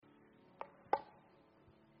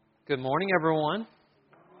Good morning, everyone.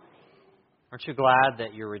 Aren't you glad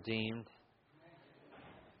that you're redeemed?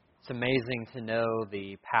 It's amazing to know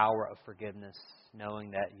the power of forgiveness,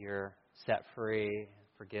 knowing that you're set free,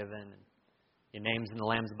 forgiven. Your name's in the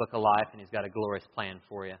Lamb's Book of Life, and He's got a glorious plan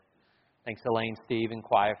for you. Thanks, Elaine, Steve, and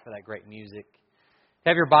choir for that great music. If you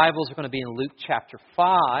have your Bibles, we're going to be in Luke chapter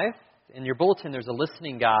 5. In your bulletin, there's a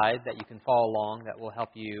listening guide that you can follow along that will help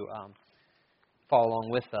you follow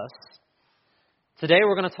along with us. Today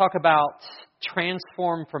we're going to talk about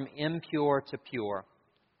transform from impure to pure.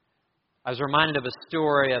 I was reminded of a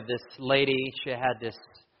story of this lady. She had this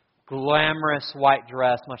glamorous white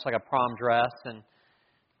dress, much like a prom dress, and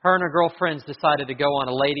her and her girlfriends decided to go on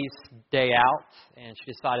a ladies' day out, and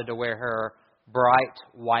she decided to wear her bright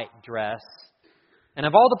white dress. And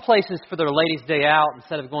of all the places for their ladies' day out,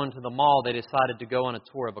 instead of going to the mall, they decided to go on a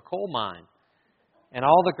tour of a coal mine. And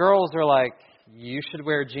all the girls are like, "You should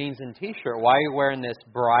wear jeans and t-shirt. Why are you wearing this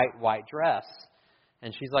bright white dress?"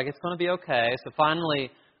 And she's like, "It's going to be okay." So finally,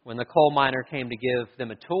 when the coal miner came to give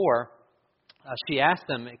them a tour, she asked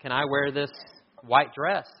them, "Can I wear this white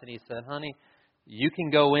dress?" And he said, "Honey, you can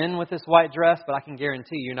go in with this white dress, but I can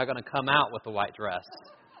guarantee you're not going to come out with a white dress."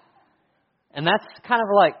 And that's kind of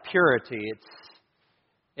like purity.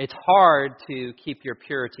 It's hard to keep your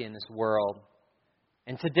purity in this world.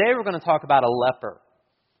 And today we're going to talk about a leper.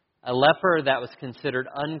 A leper that was considered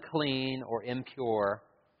unclean or impure,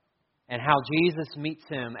 and how Jesus meets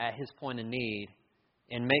him at his point of need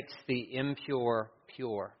and makes the impure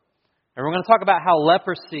pure. And we're going to talk about how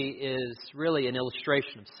leprosy is really an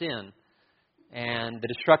illustration of sin. And the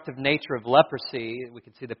destructive nature of leprosy, we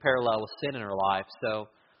can see the parallel with sin in our life. So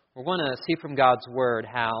we're going to see from God's Word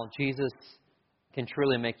how Jesus can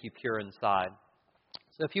truly make you pure inside.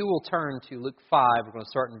 So if you will turn to Luke 5, we're going to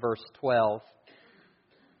start in verse 12.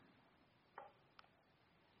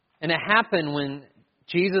 And it happened when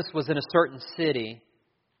Jesus was in a certain city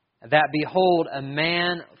that, behold, a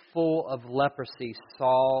man full of leprosy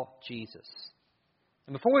saw Jesus.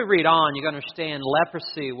 And before we read on, you got to understand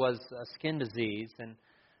leprosy was a skin disease. And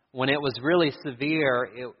when it was really severe,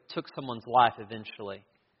 it took someone's life eventually.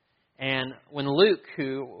 And when Luke,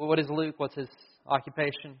 what is Luke? What's his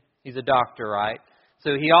occupation? He's a doctor, right?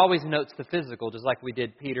 So he always notes the physical, just like we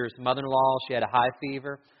did Peter's mother-in-law. She had a high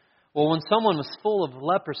fever. Well, when someone was full of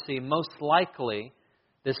leprosy, most likely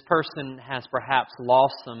this person has perhaps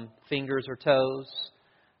lost some fingers or toes.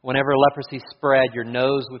 Whenever leprosy spread, your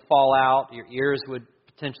nose would fall out, your ears would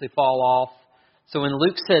potentially fall off. So when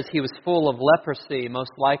Luke says he was full of leprosy,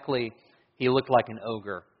 most likely he looked like an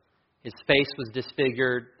ogre. His face was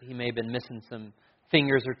disfigured. He may have been missing some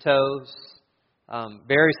fingers or toes.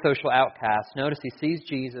 Very social outcast. Notice he sees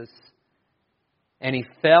Jesus. And he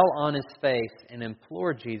fell on his face and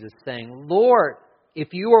implored Jesus, saying, "Lord, if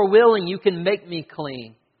you are willing, you can make me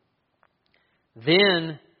clean."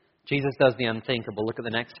 Then Jesus does the unthinkable. Look at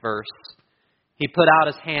the next verse. He put out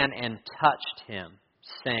his hand and touched him,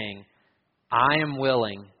 saying, "I am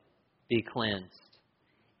willing, be cleansed."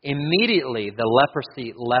 Immediately the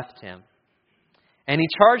leprosy left him. And he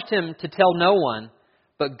charged him to tell no one,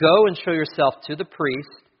 but go and show yourself to the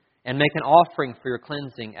priest, and make an offering for your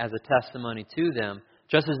cleansing as a testimony to them,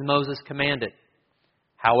 just as Moses commanded.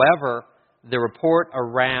 However, the report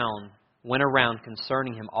went around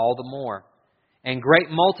concerning him all the more, and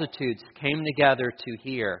great multitudes came together to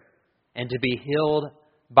hear and to be healed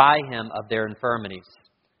by him of their infirmities.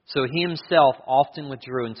 So he himself often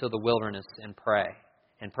withdrew into the wilderness and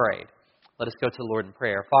prayed. Let us go to the Lord in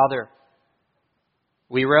prayer. Father,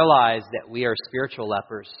 we realize that we are spiritual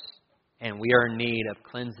lepers, and we are in need of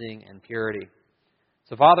cleansing and purity.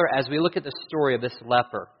 So, Father, as we look at the story of this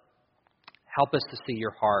leper, help us to see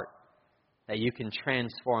your heart, that you can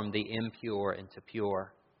transform the impure into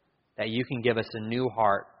pure, that you can give us a new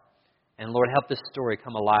heart. And, Lord, help this story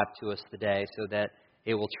come alive to us today so that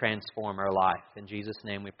it will transform our life. In Jesus'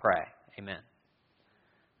 name we pray. Amen.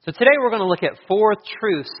 So today we're going to look at 4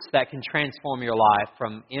 truths that can transform your life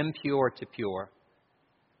from impure to pure.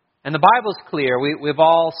 And the Bible's clear. We've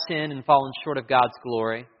all sinned and fallen short of God's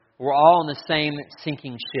glory. We're all in the same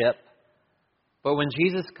sinking ship. But when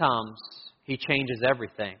Jesus comes, He changes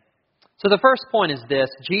everything. So the first point is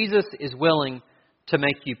this: Jesus is willing to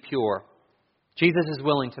make you pure. Jesus is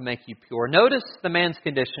willing to make you pure. Notice the man's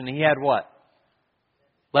condition. He had what?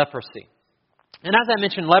 Leprosy. And as I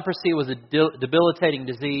mentioned, leprosy was a debilitating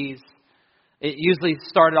disease. It usually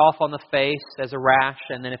started off on the face as a rash,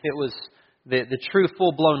 and then if it was the true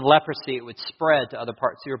full-blown leprosy, it would spread to other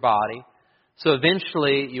parts of your body. So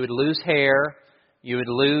eventually you would lose hair, you would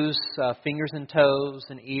lose fingers and toes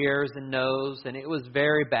and ears and nose, and it was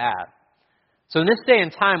very bad. So in this day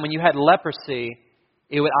and time when you had leprosy,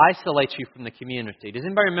 it would isolate you from the community. Does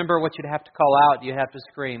anybody remember what you'd have to call out? You'd have to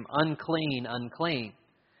scream, unclean, unclean.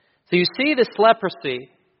 So you see this leprosy,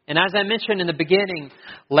 and as I mentioned in the beginning,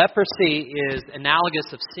 leprosy is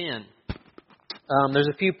analogous of sin. There's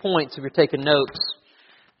a few points if you're taking notes.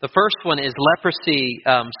 The first one is leprosy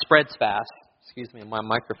spreads fast. Excuse me, my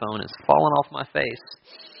microphone is falling off my face.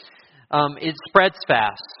 It spreads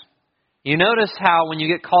fast. You notice how when you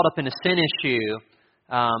get caught up in a sin issue,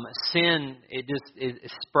 sin,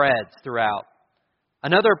 it spreads throughout.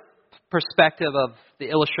 Another perspective of the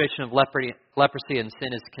illustration of leprosy and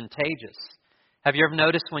sin is contagious. Have you ever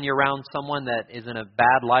noticed when you're around someone that is in a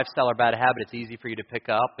bad lifestyle or bad habit, it's easy for you to pick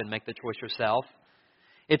up and make the choice yourself?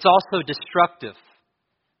 It's also destructive.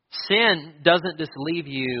 Sin doesn't just leave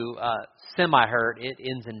you semi-hurt, it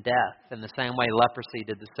ends in death. In the same way leprosy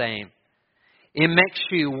did the same. It makes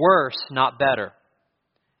you worse, not better.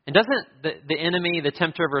 And doesn't the enemy, the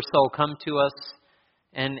tempter of our soul, come to us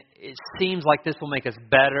and it seems like this will make us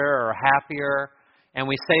better or happier, and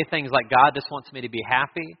we say things like, God just wants me to be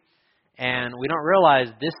happy, and we don't realize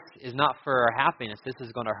this is not for our happiness. This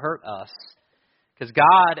is going to hurt us. Because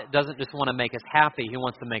God doesn't just want to make us happy, He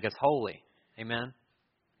wants to make us holy. Amen?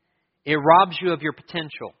 It robs you of your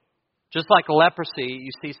potential. Just like leprosy,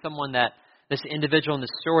 you see someone that, this individual in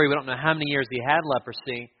the story, we don't know how many years he had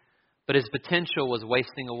leprosy, but his potential was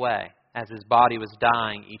wasting away as his body was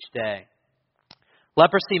dying each day.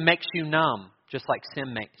 Leprosy makes you numb, just like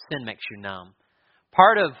sin makes you numb.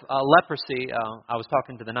 Part of leprosy, I was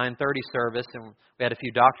talking to the 9:30 service, and we had a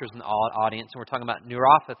few doctors in the audience, and we're talking about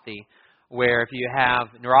neuropathy, where if you have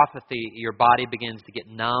neuropathy, your body begins to get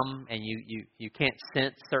numb, and you can't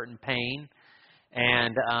sense certain pain.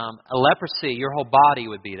 And a leprosy, your whole body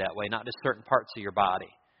would be that way, not just certain parts of your body.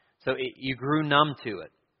 So you grew numb to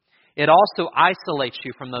it. It also isolates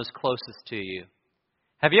you from those closest to you.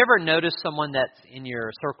 Have you ever noticed someone that's in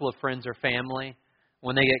your circle of friends or family,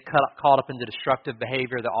 when they get caught up into destructive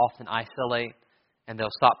behavior, they'll often isolate and they'll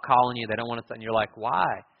stop calling you. They don't want to, and you're like, why?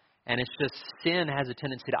 And it's just sin has a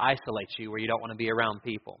tendency to isolate you where you don't want to be around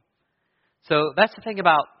people. So that's the thing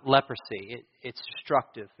about leprosy. It's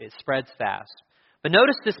destructive. It spreads fast. But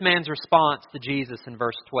notice this man's response to Jesus in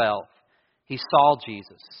verse 12. He saw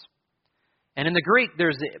Jesus. And in the Greek,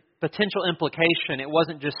 there's a potential implication. It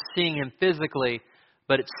wasn't just seeing Him physically,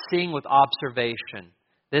 but it's seeing with observation.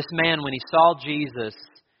 This man, when he saw Jesus,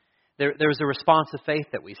 there was a response of faith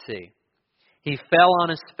that we see. He fell on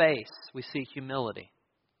his face. We see humility.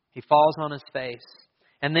 He falls on his face.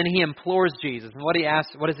 And then he implores Jesus. And what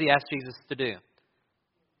does he ask Jesus to do?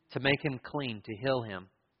 To make him clean, to heal him.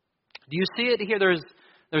 Do you see it here?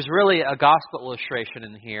 There's really a gospel illustration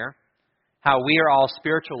in here. How we are all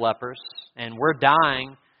spiritual lepers, and we're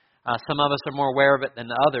dying. Some of us are more aware of it than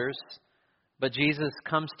others. But Jesus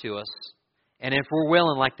comes to us. And if we're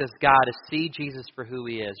willing, like this guy, to see Jesus for who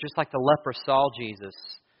He is, just like the leper saw Jesus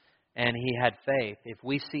and he had faith, if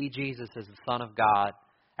we see Jesus as the Son of God,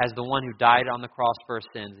 as the one who died on the cross for our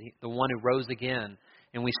sins, the one who rose again,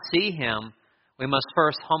 and we see Him, we must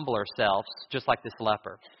first humble ourselves, just like this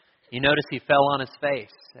leper. You notice he fell on his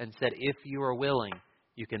face and said, if you are willing,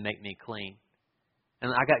 you can make me clean.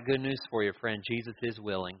 And I got good news for you, friend. Jesus is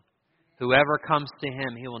willing. Whoever comes to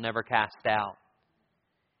Him, He will never cast out.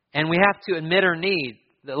 And we have to admit our need.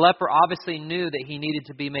 The leper obviously knew that he needed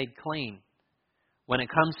to be made clean. When it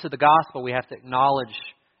comes to the gospel, we have to acknowledge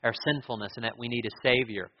our sinfulness and that we need a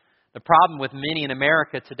Savior. The problem with many in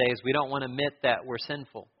America today is we don't want to admit that we're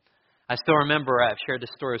sinful. I still remember, I've shared this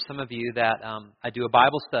story with some of you, that I do a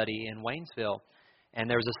Bible study in Waynesville. And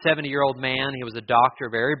there was a 70-year-old man. He was a doctor, a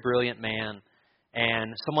very brilliant man.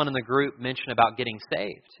 And someone in the group mentioned about getting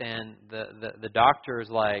saved. And the doctor is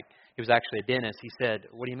like, he was actually a dentist. He said,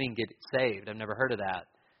 what do you mean get saved? I've never heard of that.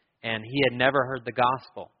 And he had never heard the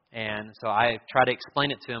gospel. And so I tried to explain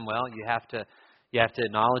it to him. Well, you have to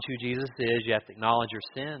acknowledge who Jesus is. You have to acknowledge your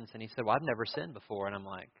sins. And he said, well, I've never sinned before. And I'm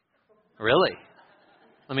like, really?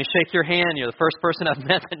 Let me shake your hand. You're the first person I've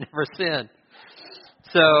met that never sinned.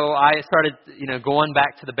 So I started, going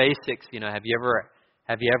back to the basics. Have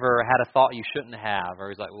you ever had a thought you shouldn't have? Or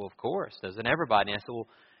he's like, well, of course, doesn't everybody? And I said, well,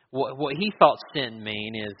 what he thought sin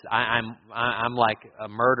mean is I'm like a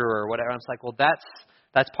murderer or whatever. I was like, well,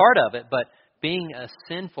 that's part of it, but being a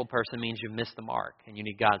sinful person means you've missed the mark and you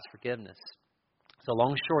need God's forgiveness. So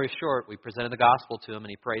long story short, we presented the gospel to him and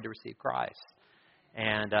he prayed to receive Christ.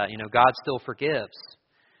 And God still forgives.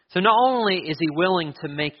 So not only is He willing to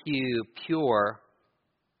make you pure,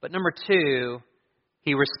 but number two,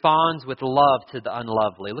 He responds with love to the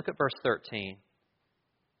unlovely. Look at verse 13.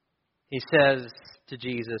 He says to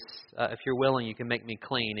Jesus, if you're willing, you can make me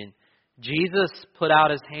clean. And Jesus put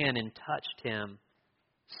out His hand and touched him,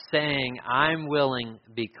 saying, I'm willing,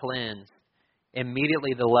 be cleansed,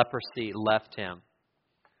 immediately the leprosy left him.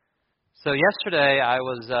 So yesterday I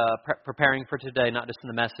was preparing for today, not just in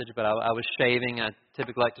the message, but I was shaving. I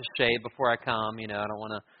typically like to shave before I come. I don't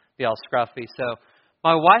want to be all scruffy. So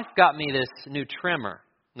my wife got me this new trimmer,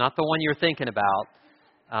 not the one you're thinking about.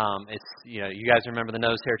 It's you guys remember the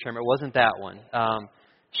nose hair trimmer. It wasn't that one.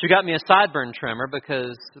 She got me a sideburn trimmer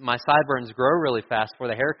because my sideburns grow really fast for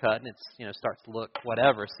the haircut, and it's starts to look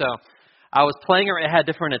whatever. So I was playing it. It had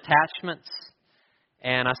different attachments.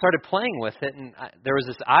 And I started playing with it, and there was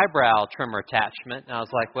this eyebrow trimmer attachment. And I was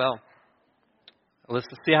like, well, let's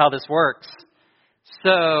see how this works.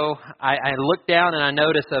 So I looked down, and I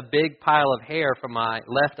noticed a big pile of hair from my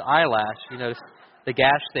left eyelash. You notice the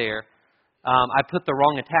gash there. I put the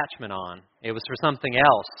wrong attachment on. It was for something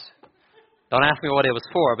else. Don't ask me what it was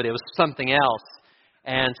for, but it was something else.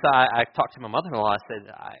 And so I talked to my mother-in-law. I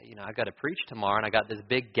said, I got to preach tomorrow, and I got this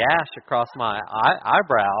big gash across my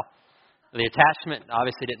eyebrow. The attachment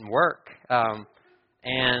obviously didn't work.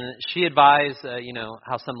 And she advised,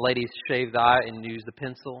 how some ladies shave the eye and use the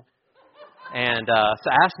pencil. And so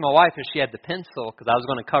I asked my wife if she had the pencil because I was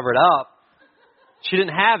going to cover it up. She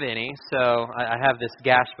didn't have any, so I have this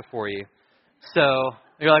gash before you. So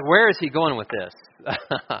you're like, where is he going with this?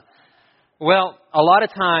 Well, a lot of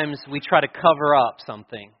times we try to cover up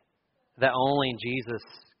something that only Jesus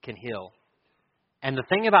can heal. And the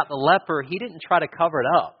thing about the leper, he didn't try to cover it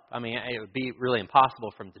up. I mean, it would be really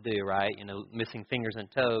impossible for him to do, right? Missing fingers and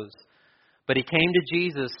toes. But he came to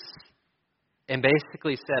Jesus and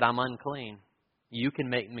basically said, I'm unclean. You can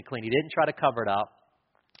make me clean. He didn't try to cover it up.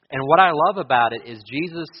 And what I love about it is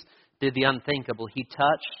Jesus did the unthinkable. He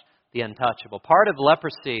touched the untouchable. Part of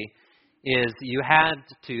leprosy is you had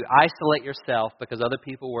to isolate yourself because other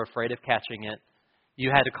people were afraid of catching it.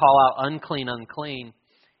 You had to call out unclean, unclean.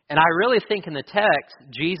 And I really think in the text,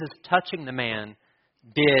 Jesus touching the man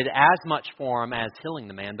did as much for him as healing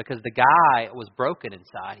the man because the guy was broken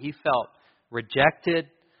inside. He felt rejected.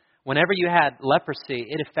 Whenever you had leprosy,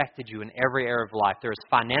 it affected you in every area of life. There was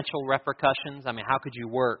financial repercussions. I mean, how could you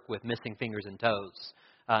work with missing fingers and toes?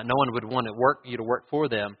 No one would want you to work for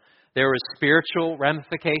them. There was spiritual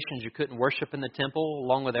ramifications. You couldn't worship in the temple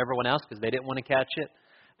along with everyone else because they didn't want to catch it.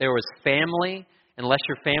 There was family. Unless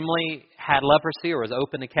your family had leprosy or was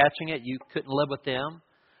open to catching it, you couldn't live with them.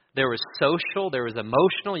 There was social. There was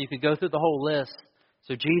emotional. You could go through the whole list.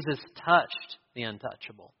 So Jesus touched the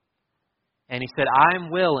untouchable. And he said,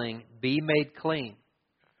 I'm willing, be made clean.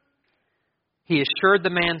 He assured the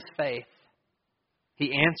man's faith.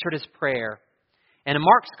 He answered his prayer. And in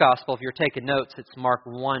Mark's gospel, if you're taking notes, it's Mark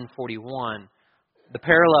 1:41. The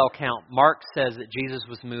parallel count, Mark says that Jesus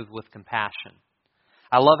was moved with compassion.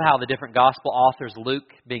 I love how the different gospel authors,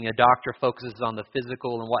 Luke, being a doctor, focuses on the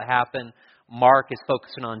physical and what happened. Mark is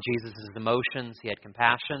focusing on Jesus' emotions. He had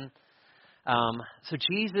compassion. So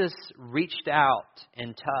Jesus reached out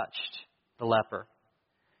and touched the leper.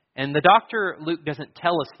 And the doctor, Luke, doesn't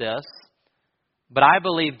tell us this, but I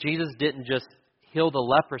believe Jesus didn't just heal the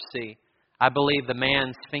leprosy. I believe the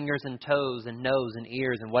man's fingers and toes and nose and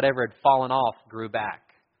ears and whatever had fallen off grew back.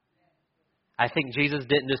 I think Jesus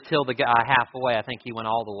didn't just heal the guy halfway. I think he went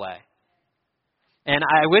all the way. And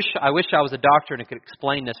I wish I was a doctor and could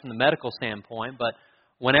explain this from the medical standpoint, but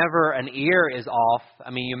whenever an ear is off,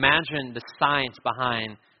 I mean, you imagine the science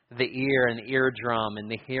behind the ear and the eardrum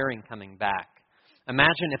and the hearing coming back.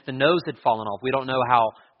 Imagine if the nose had fallen off. We don't know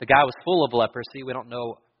how the guy was full of leprosy. We don't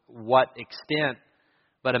know what extent.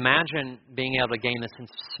 But imagine being able to gain the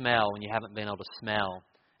sense of smell when you haven't been able to smell.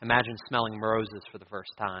 Imagine smelling roses for the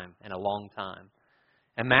first time in a long time.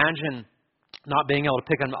 Imagine not being able to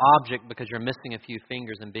pick up an object because you're missing a few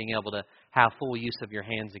fingers and being able to have full use of your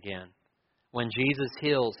hands again. When Jesus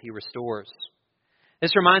heals, He restores.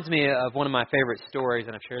 This reminds me of one of my favorite stories,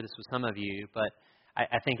 and I've shared this with some of you, but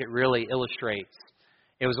I think it really illustrates.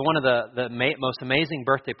 It was one of the most amazing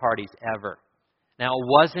birthday parties ever. Now, it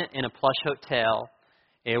wasn't in a plush hotel.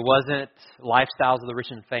 It wasn't lifestyles of the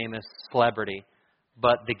rich and famous celebrity,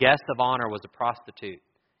 but the guest of honor was a prostitute,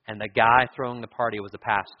 and the guy throwing the party was a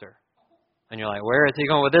pastor. And you're like, where is he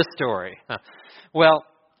going with this story? Well,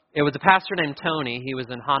 it was a pastor named Tony. He was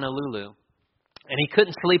in Honolulu, and he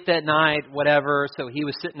couldn't sleep that night, whatever, so he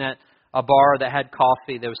was sitting at a bar that had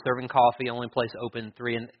coffee. They were serving coffee, only place open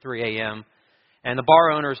 3 a.m. And the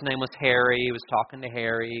bar owner's name was Harry. He was talking to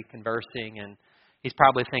Harry, conversing, and he's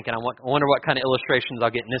probably thinking, I wonder what kind of illustrations I'll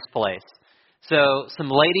get in this place. So some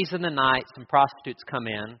ladies in the night, some prostitutes come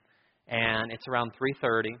in, and it's around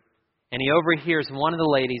 3:30. And he overhears one of the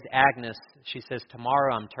ladies, Agnes, she says,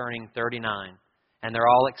 tomorrow I'm turning 39. And they're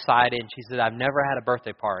all excited. And she said, I've never had a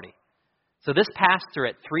birthday party. So this pastor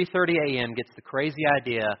at 3:30 a.m. gets the crazy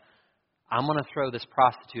idea, I'm going to throw this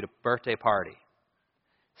prostitute a birthday party.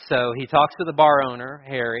 So he talks to the bar owner,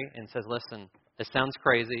 Harry, and says, listen, this sounds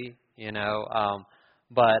crazy,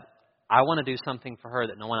 but I want to do something for her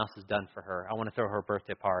that no one else has done for her. I want to throw her a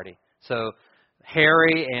birthday party. So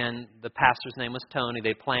Harry and the pastor's name was Tony.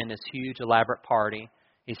 They planned this huge, elaborate party.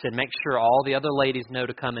 He said, make sure all the other ladies know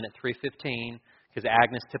to come in at 3:15 because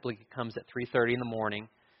Agnes typically comes at 3:30 in the morning.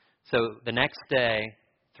 So the next day,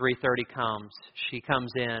 3:30 comes. She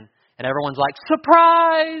comes in, and everyone's like,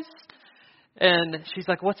 surprise! And she's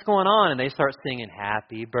like, what's going on? And they start singing,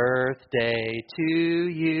 happy birthday to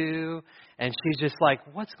you. And she's just like,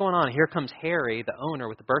 what's going on? Here comes Harry, the owner,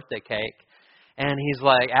 with the birthday cake. And he's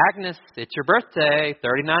like, Agnes, it's your birthday,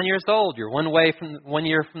 39 years old. You're 1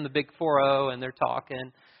 year from the big 4-0, and they're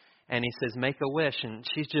talking. And he says, make a wish. And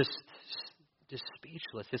she's just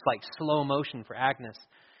speechless. It's like slow motion for Agnes.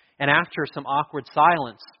 And after some awkward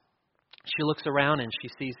silence, she looks around and she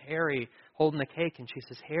sees Harry holding the cake. And she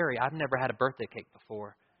says, Harry, I've never had a birthday cake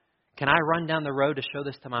before. Can I run down the road to show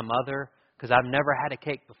this to my mother? Because I've never had a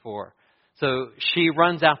cake before. So she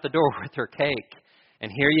runs out the door with her cake.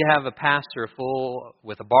 And here you have a pastor full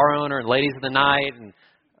with a bar owner and ladies of the night. And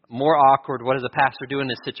more awkward, what does a pastor do in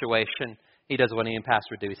this situation? He does what any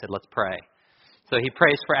pastor would do. He said, let's pray. So he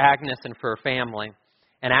prays for Agnes and for her family.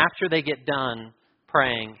 And after they get done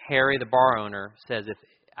praying, Harry, the bar owner, says,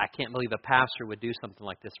 I can't believe a pastor would do something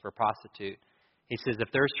like this for a prostitute. He says, if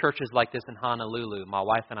there's churches like this in Honolulu, my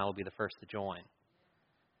wife and I will be the first to join.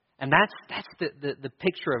 And that's the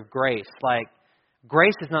picture of grace. Like,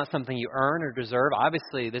 grace is not something you earn or deserve.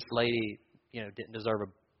 Obviously, this lady, didn't deserve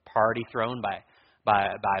a party thrown by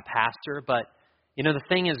a pastor. But, the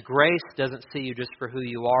thing is, grace doesn't see you just for who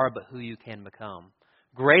you are, but who you can become.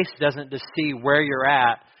 Grace doesn't just see where you're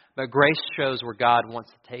at, but grace shows where God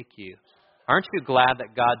wants to take you. Aren't you glad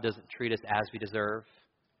that God doesn't treat us as we deserve?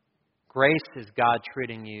 Grace is God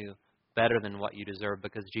treating you better than what you deserve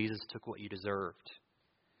because Jesus took what you deserved.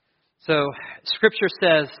 So, Scripture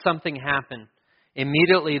says something happened.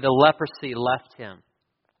 Immediately the leprosy left him.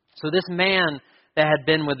 So this man that had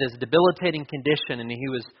been with this debilitating condition and he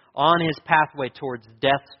was on his pathway towards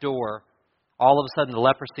death's door, all of a sudden the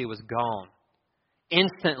leprosy was gone.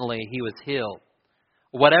 Instantly he was healed.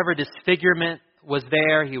 Whatever disfigurement was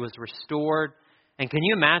there, he was restored. And can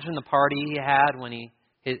you imagine the party he had when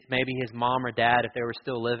maybe his mom or dad, if they were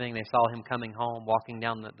still living, they saw him coming home, walking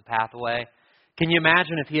down the pathway? Can you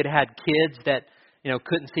imagine if he had had kids that,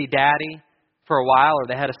 couldn't see daddy for a while, or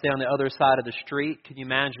they had to stay on the other side of the street? Can you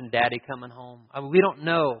imagine daddy coming home? I mean, we don't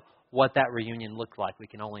know what that reunion looked like. We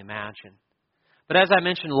can only imagine. But as I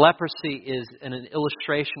mentioned, leprosy is an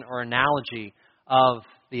illustration or analogy of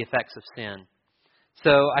the effects of sin.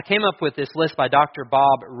 So I came up with this list by Dr.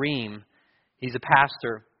 Bob Ream. He's a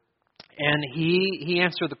pastor. And he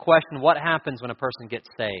answered the question, what happens when a person gets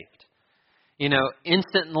saved?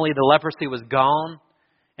 Instantly the leprosy was gone.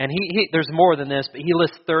 And there's more than this, but he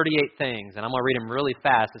lists 38 things. And I'm going to read them really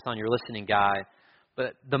fast. It's on your listening guide.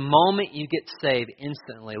 But the moment you get saved,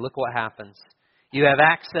 instantly, look what happens. You have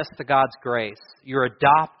access to God's grace. You're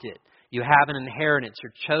adopted. You have an inheritance.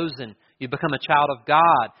 You're chosen. You become a child of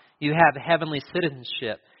God. You have heavenly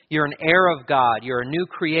citizenship. You're an heir of God. You're a new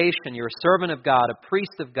creation. You're a servant of God, a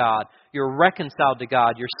priest of God. You're reconciled to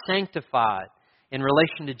God. You're sanctified. In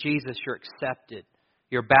relation to Jesus, you're accepted.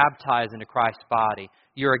 You're baptized into Christ's body.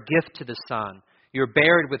 You're a gift to the Son. You're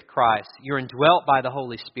buried with Christ. You're indwelt by the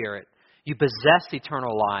Holy Spirit. You possess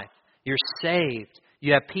eternal life. You're saved.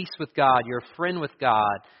 You have peace with God. You're a friend with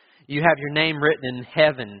God. You have your name written in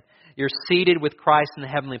heaven. You're seated with Christ in the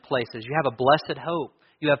heavenly places. You have a blessed hope.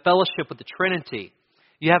 You have fellowship with the Trinity.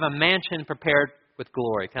 You have a mansion prepared with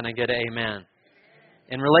glory. Can I get an amen?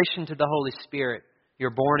 In relation to the Holy Spirit,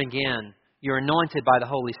 you're born again. You're anointed by the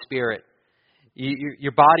Holy Spirit.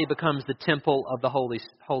 Your body becomes the temple of the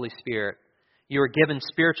Holy Spirit. You are given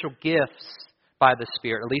spiritual gifts by the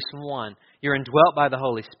Spirit, at least one. You're indwelt by the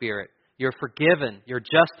Holy Spirit. You're forgiven. You're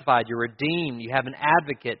justified. You're redeemed. You have an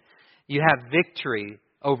advocate. You have victory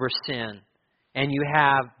over sin. And you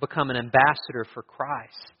have become an ambassador for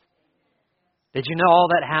Christ. Did you know all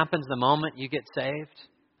that happens the moment you get saved?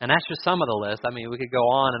 And that's just some of the list. I mean, we could go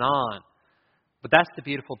on and on. But that's the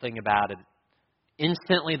beautiful thing about it.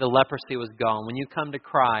 Instantly the leprosy was gone. When you come to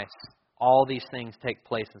Christ, all these things take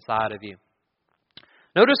place inside of you.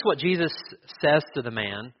 Notice what Jesus says to the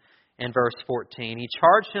man in verse 14. He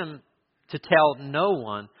charged him to tell no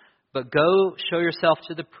one, but go show yourself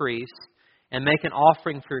to the priest and make an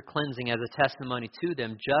offering for your cleansing as a testimony to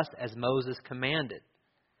them, just as Moses commanded.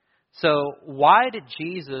 So why did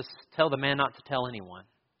Jesus tell the man not to tell anyone?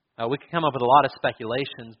 We could come up with a lot of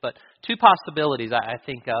speculations, but two possibilities I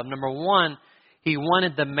think of. Number one, he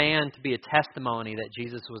wanted the man to be a testimony that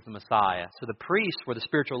Jesus was the Messiah. So the priests were the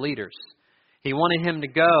spiritual leaders. He wanted him to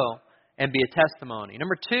go and be a testimony.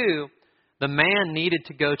 Number two, the man needed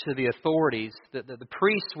to go to the authorities. The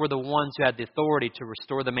priests were the ones who had the authority to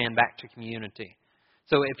restore the man back to community.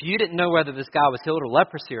 So if you didn't know whether this guy was healed of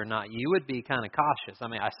leprosy or not, you would be kind of cautious. I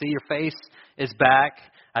mean, I see your face is back.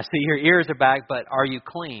 I see your ears are back, but are you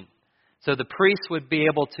clean? So the priests would be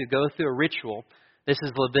able to go through a ritual. This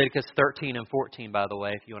is Leviticus 13 and 14, by the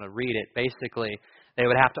way, if you want to read it. Basically, they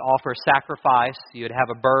would have to offer a sacrifice. You would have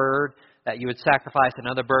a bird that you would sacrifice,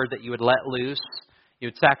 another bird that you would let loose. You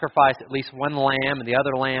would sacrifice at least one lamb, and the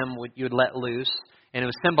other lamb you would let loose. And it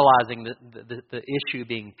was symbolizing the issue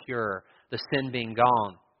being pure, the sin being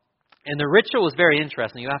gone. And the ritual was very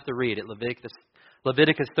interesting. You have to read it,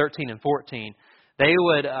 Leviticus 13 and 14. They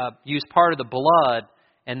would use part of the blood,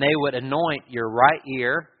 and they would anoint your right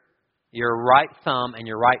ear, your right thumb, and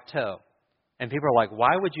your right toe. And people are like,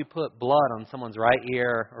 why would you put blood on someone's right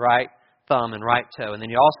ear, right thumb, and right toe? And then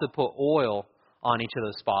you also put oil on each of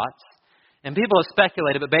those spots. And people have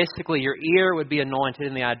speculated, but basically your ear would be anointed,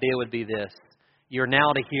 and the idea would be this. You're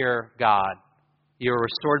now to hear God. You're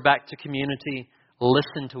restored back to community.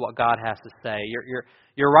 Listen to what God has to say.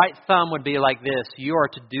 Your right thumb would be like this. You are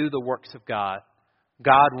to do the works of God.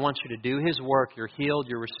 God wants you to do His work. You're healed.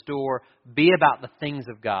 You're restored. Be about the things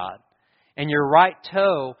of God. And your right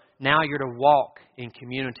toe, now you're to walk in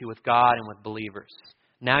community with God and with believers.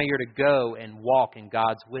 Now you're to go and walk in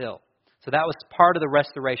God's will. So that was part of the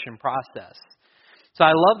restoration process. So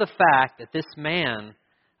I love the fact that this man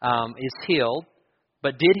is healed,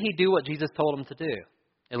 but did he do what Jesus told him to do,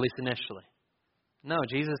 at least initially? No,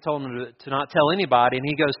 Jesus told him to not tell anybody, and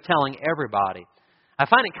he goes telling everybody. I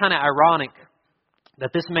find it kind of ironic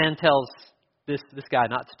that this man tells this guy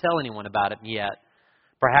not to tell anyone about it yet.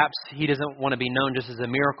 Perhaps he doesn't want to be known just as a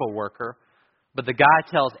miracle worker, but the guy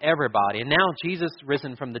tells everybody. And now Jesus,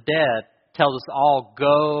 risen from the dead, tells us all,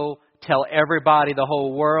 go tell everybody, the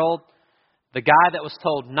whole world. The guy that was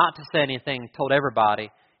told not to say anything told everybody.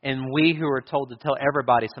 And we who are told to tell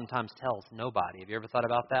everybody sometimes tells nobody. Have you ever thought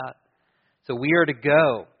about that? So we are to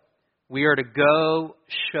go. We are to go,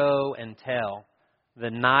 show, and tell the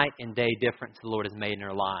night and day difference the Lord has made in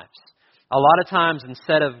our lives. A lot of times,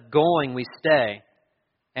 instead of going, we stay.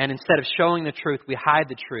 And instead of showing the truth, we hide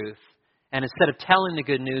the truth. And instead of telling the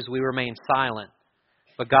good news, we remain silent.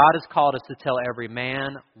 But God has called us to tell every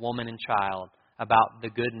man, woman, and child about the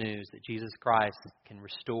good news that Jesus Christ can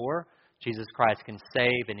restore, Jesus Christ can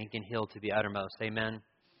save, and He can heal to the uttermost. Amen.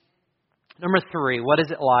 Number 3, what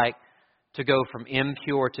is it like to go from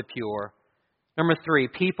impure to pure? Number 3,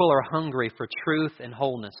 people are hungry for truth and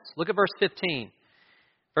wholeness. Look at verse 15.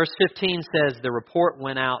 Verse 15 says, the report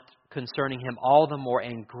went out concerning him all the more,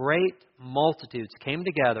 and great multitudes came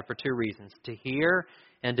together for 2 reasons, to hear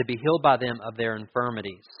and to be healed by them of their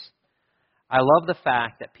infirmities. I love the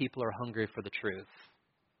fact that people are hungry for the truth.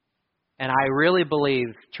 And I really believe,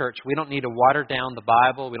 church, we don't need to water down the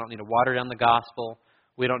Bible. We don't need to water down the gospel.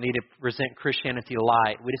 We don't need to present Christianity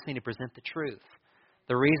light. We just need to present the truth.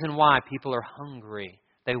 The reason why people are hungry,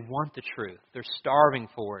 they want the truth. They're starving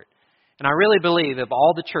for it. And I really believe if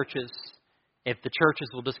the churches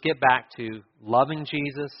will just get back to loving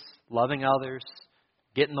Jesus, loving others,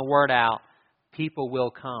 getting the word out, people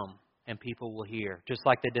will come and people will hear, just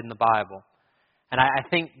like they did in the Bible. And I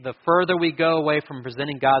think the further we go away from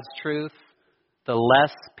presenting God's truth, the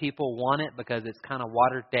less people want it because it's kind of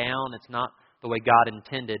watered down. It's not the way God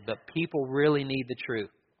intended, but people really need the truth.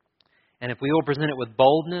 And if we will present it with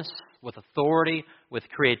boldness, with authority, with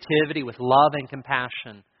creativity, with love and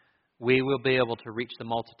compassion, we will be able to reach the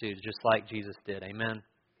multitudes just like Jesus did. Amen.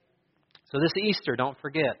 So this Easter, don't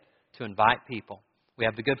forget to invite people. We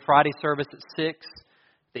have the Good Friday service at 6,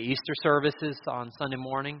 the Easter services on Sunday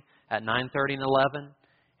morning at 9:30 and 11,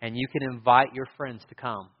 and you can invite your friends to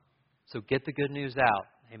come. So get the good news out.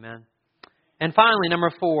 Amen. And finally, number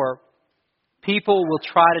 4, people will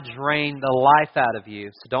try to drain the life out of you,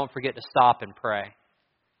 so don't forget to stop and pray.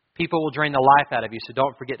 People will drain the life out of you, so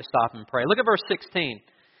don't forget to stop and pray. Look at verse 16.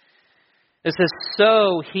 It says,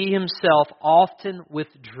 so he himself often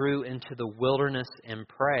withdrew into the wilderness and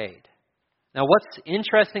prayed. Now, what's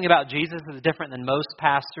interesting about Jesus is different than most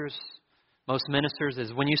pastors, most ministers,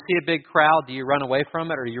 is when you see a big crowd, do you run away from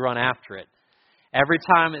it or do you run after it? Every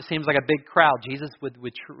time it seems like a big crowd, Jesus would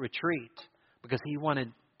retreat because He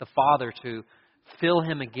wanted the Father to fill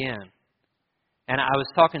Him again. And I was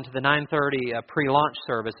talking to the 9:30 pre-launch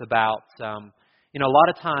service about, You know, a lot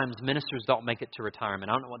of times ministers don't make it to retirement.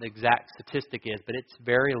 I don't know what the exact statistic is, but it's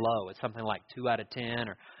very low. It's something like 2 out of 10,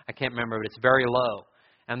 or I can't remember, but it's very low.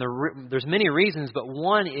 And there's many reasons, but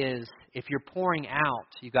one is if you're pouring out,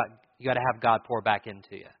 you got to have God pour back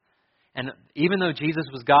into you. And even though Jesus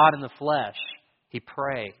was God in the flesh, He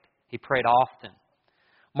prayed. He prayed often.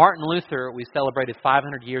 Martin Luther, we celebrated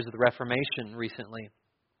 500 years of the Reformation recently,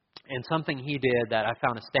 and something he did that I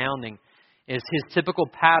found astounding is his typical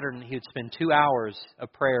pattern. He would spend 2 hours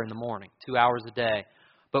of prayer in the morning, 2 hours a day.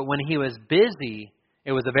 But when he was busy,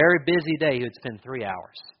 it was a very busy day, he would spend 3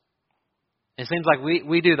 hours. It seems like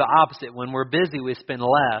we do the opposite. When we're busy, we spend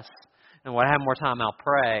less, and when I have more time, I'll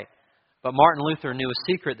pray. But Martin Luther knew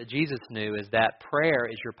a secret that Jesus knew, is that prayer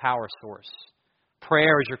is your power source.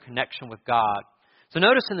 Prayer is your connection with God. So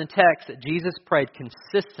notice in the text that Jesus prayed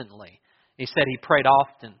consistently. He said He prayed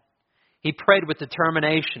often. He prayed with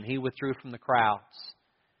determination. He withdrew from the crowds.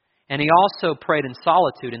 And He also prayed in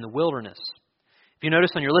solitude in the wilderness. If you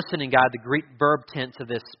notice on your listening guide, the Greek verb tense of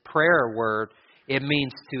this prayer word, it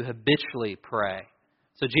means to habitually pray.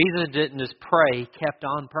 So Jesus didn't just pray, He kept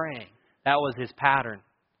on praying. That was His pattern.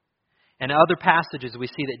 And in other passages, we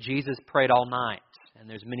see that Jesus prayed all night. And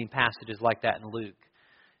there's many passages like that in Luke.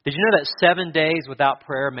 Did you know that 7 days without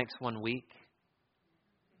prayer makes 1 week?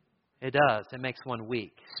 It does. It makes 1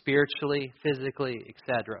 week. Spiritually, physically,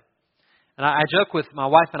 etc. And I joke with, my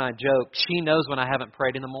wife and I joke, she knows when I haven't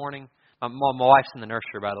prayed in the morning. My wife's in the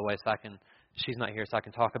nursery, by the way, so she's not here, so I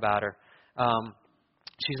can talk about her.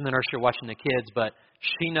 She's in the nursery watching the kids, but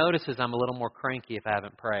she notices I'm a little more cranky if I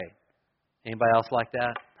haven't prayed. Anybody else like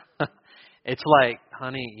that? It's like,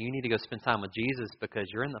 honey, you need to go spend time with Jesus because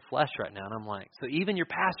you're in the flesh right now. And I'm like, so even your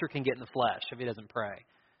pastor can get in the flesh if he doesn't pray.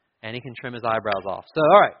 And he can trim his eyebrows off. So,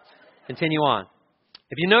 all right, continue on.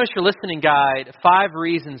 If you notice your listening guide, 5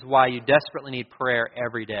 reasons why you desperately need prayer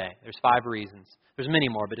every day. There's 5 reasons. There's many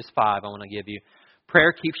more, but just 5 I want to give you.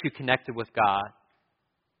 Prayer keeps you connected with God.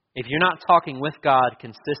 If you're not talking with God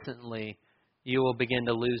consistently, you will begin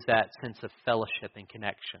to lose that sense of fellowship and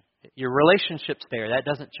connection. Your relationship's there. That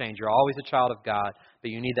doesn't change. You're always a child of God,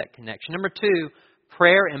 but you need that connection. Number 2,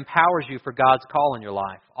 prayer empowers you for God's call in your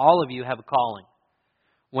life. All of you have a calling.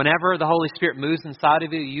 Whenever the Holy Spirit moves inside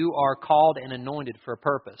of you, you are called and anointed for a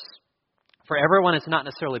purpose. For everyone, it's not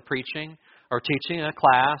necessarily preaching or teaching in a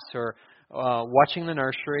class or watching the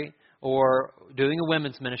nursery or doing a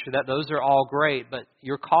women's ministry. Those are all great, but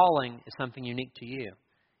your calling is something unique to you.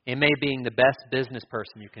 It may be being the best business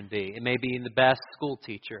person you can be. It may be the best school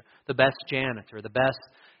teacher, the best janitor, the best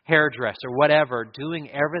hairdresser, whatever. Doing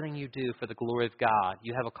everything you do for the glory of God.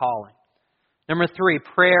 You have a calling. Number 3,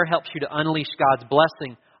 prayer helps you to unleash God's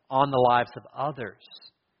blessing on the lives of others.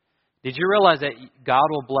 Did you realize that God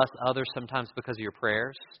will bless others sometimes because of your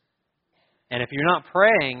prayers? And if you're not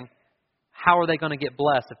praying, how are they going to get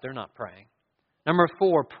blessed if they're not praying? Number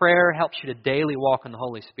 4, prayer helps you to daily walk in the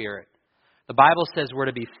Holy Spirit. The Bible says we're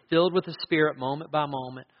to be filled with the Spirit moment by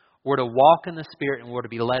moment. We're to walk in the Spirit and we're to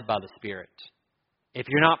be led by the Spirit. If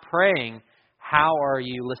you're not praying, how are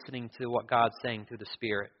you listening to what God's saying through the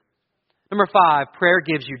Spirit? Number 5, prayer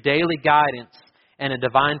gives you daily guidance and a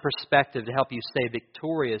divine perspective to help you stay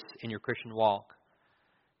victorious in your Christian walk.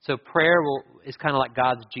 So prayer is kind of like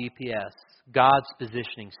God's GPS, God's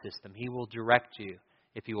positioning system. He will direct you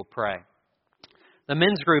if you will pray. The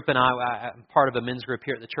men's group and I'm part of a men's group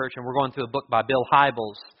here at the church, and we're going through a book by Bill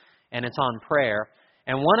Hybels, and it's on prayer.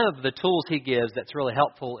 And one of the tools he gives that's really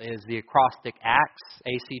helpful is the acrostic ACTS,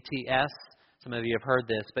 A-C-T-S. Some of you have heard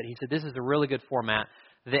this, but he said this is a really good format.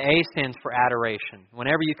 The A stands for adoration.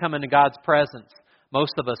 Whenever you come into God's presence,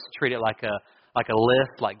 most of us treat it like a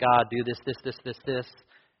list, like God, do this, this.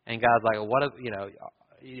 And God's like, what?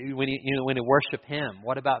 When you worship Him,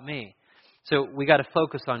 what about me? So we got to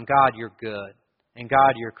focus on God, you're good. And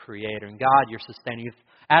God, your creator. And God, your sustainer.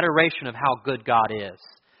 Adoration of how good God is.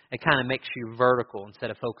 It kind of makes you vertical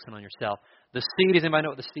instead of focusing on yourself. The C, does anybody know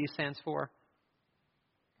what the C stands for?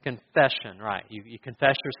 Confession, right. You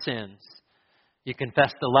confess your sins. You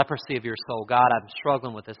confess the leprosy of your soul. God, I'm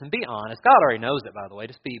struggling with this. And be honest. God already knows it, by the way.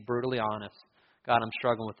 Just be brutally honest. God, I'm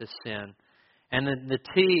struggling with this sin. And then the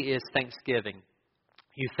T is thanksgiving.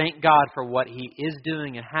 You thank God for what He is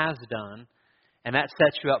doing and has done. And that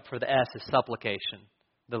sets you up for the S is supplication,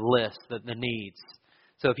 the list, the needs.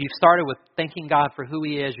 So if you've started with thanking God for who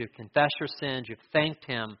He is, you've confessed your sins, you've thanked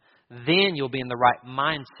Him, then you'll be in the right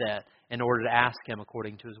mindset in order to ask Him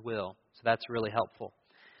according to His will. So that's really helpful.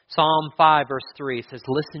 Psalm 5 verse 3 says,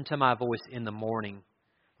 "Listen to my voice in the morning,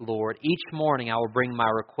 Lord. Each morning I will bring my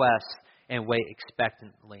requests and wait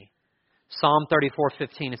expectantly." Psalm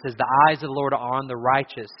 34:15, it says, "The eyes of the Lord are on the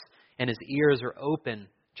righteous, and His ears are open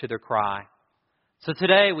to their cry." So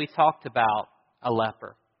today we talked about a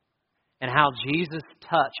leper and how Jesus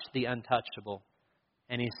touched the untouchable.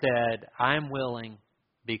 And He said, I'm willing,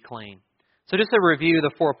 be clean. So just to review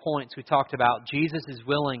the 4 points we talked about, Jesus is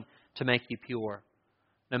willing to make you pure.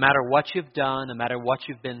 No matter what you've done, no matter what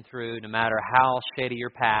you've been through, no matter how shady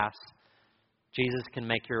your past, Jesus can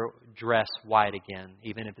make your dress white again,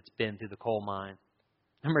 even if it's been through the coal mine.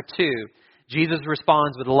 Number 2, Jesus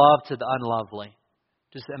responds with love to the unlovely.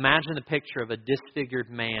 Just imagine the picture of a disfigured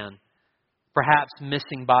man, perhaps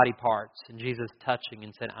missing body parts, and Jesus touching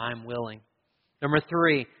and said, I'm willing. Number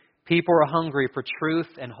 3, people are hungry for truth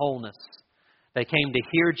and wholeness. They came to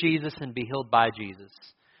hear Jesus and be healed by Jesus.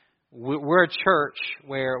 We're a church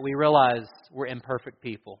where we realize we're imperfect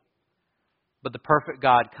people. But the perfect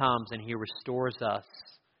God comes and He restores us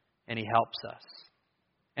and He helps us.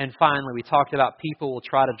 And finally, we talked about people will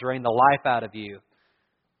try to drain the life out of you.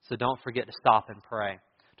 So don't forget to stop and pray.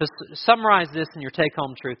 To summarize this in your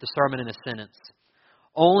take-home truth, the sermon in a sentence.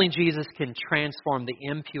 Only Jesus can transform the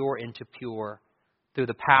impure into pure through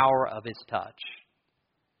the power of His touch.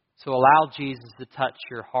 So allow Jesus to touch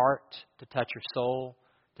your heart, to touch your soul,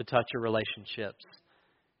 to touch your relationships.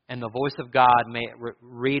 And the voice of God may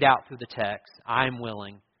read out through the text, I'm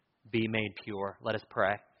willing, be made pure. Let us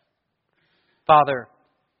pray. Father,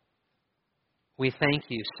 we thank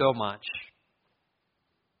You so much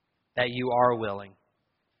that You are willing,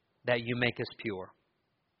 that You make us pure.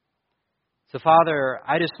 So Father,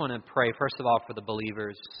 I just want to pray, first of all, for the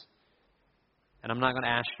believers. And I'm not going to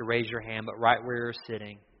ask you to raise your hand, but right where you're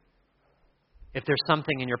sitting, if there's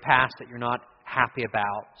something in your past that you're not happy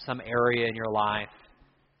about, some area in your life,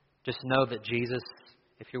 just know that Jesus,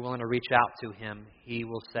 if you're willing to reach out to Him, He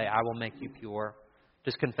will say, I will make you pure.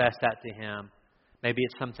 Just confess that to Him. Maybe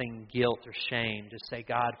it's something guilt or shame. Just say,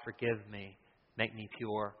 God, forgive me. Make me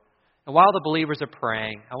pure. And while the believers are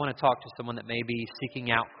praying, I want to talk to someone that may be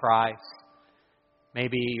seeking out Christ.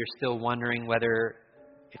 Maybe you're still wondering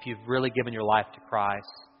if you've really given your life to Christ.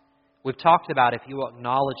 We've talked about if you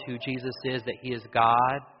acknowledge who Jesus is, that He is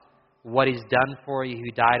God, what He's done for you,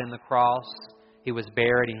 He died on the cross, He was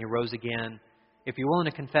buried, and He rose again. If you're willing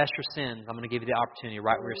to confess your sins, I'm going to give you the opportunity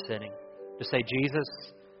right where you're sitting to say, Jesus,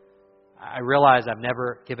 I realize I've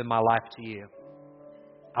never given my life to You.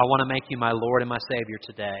 I want to make You my Lord and my Savior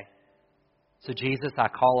today. So Jesus, I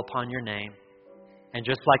call upon Your name. And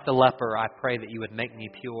just like the leper, I pray that You would make me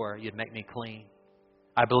pure. You'd make me clean.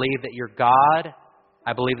 I believe that You're God.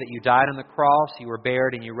 I believe that You died on the cross, You were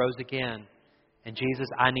buried, and You rose again. And Jesus,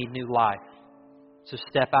 I need new life. So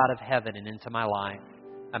step out of heaven and into my life.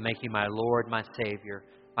 I make You my Lord, my Savior,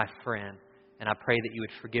 my friend. And I pray that You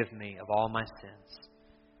would forgive me of all my sins.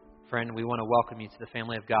 Friend, we want to welcome you to the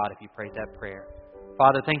family of God if you prayed that prayer.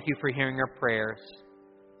 Father, thank You for hearing our prayers.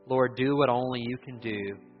 Lord, do what only You can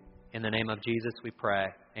do. In the name of Jesus we pray.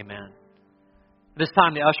 Amen. This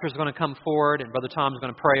time the usher is going to come forward and Brother Tom is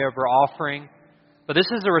going to pray over offering. But this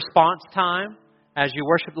is a response time as you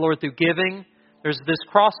worship the Lord through giving. There's this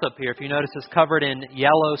cross up here, if you notice, it's covered in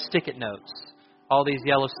yellow stick-it notes. All these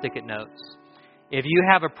yellow stick-it notes. If you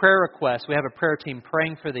have a prayer request, we have a prayer team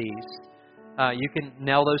praying for these. You can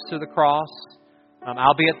nail those to the cross.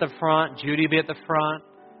 I'll be at the front. Judy will be at the front.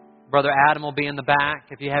 Brother Adam will be in the back.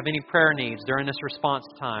 If you have any prayer needs during this response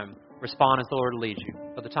time, respond as the Lord leads you.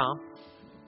 Brother Tom?